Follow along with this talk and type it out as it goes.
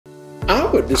I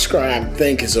would describe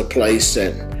Think as a place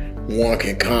that one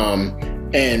can come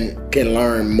and can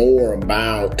learn more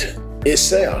about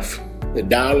itself. The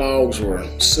dialogues were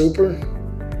super,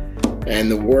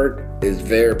 and the work is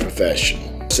very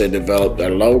professional. So they developed a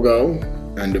logo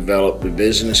and developed the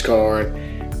business card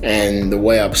and the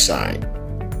website,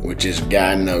 which has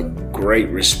gotten a great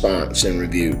response and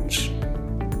reviews.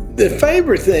 The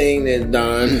favorite thing that's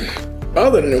done,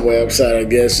 other than the website, I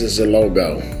guess, is the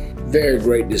logo. Very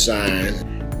great design.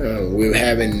 We're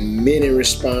having many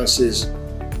responses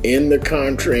in the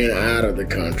country and out of the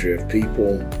country of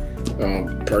people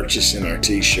purchasing our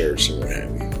t-shirts and what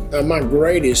have you. My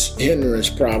greatest hindrance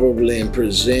probably in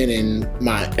presenting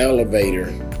my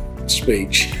elevator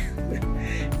speech,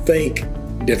 Think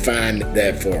defined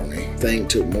that for me. Think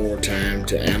took more time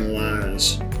to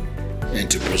analyze and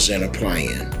to present a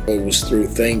plan. It was through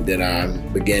Think that I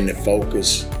began to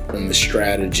focus on the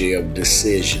strategy of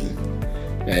decision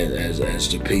as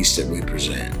the piece that we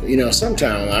present. You know,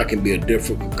 sometimes I can be a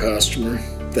difficult customer.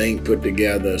 Think put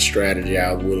together a strategy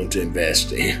I was willing to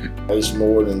invest in. It's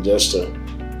more than just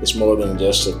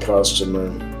a customer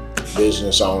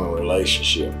business owner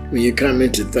relationship. When you come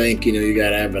into Think, you know, you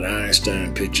gotta have an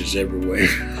Einstein pictures everywhere.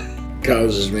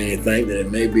 Causes me to think that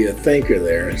it may be a thinker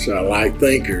there. So I like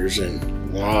thinkers,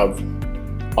 and I've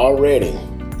already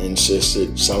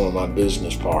insisted some of my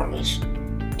business partners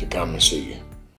to come and see you.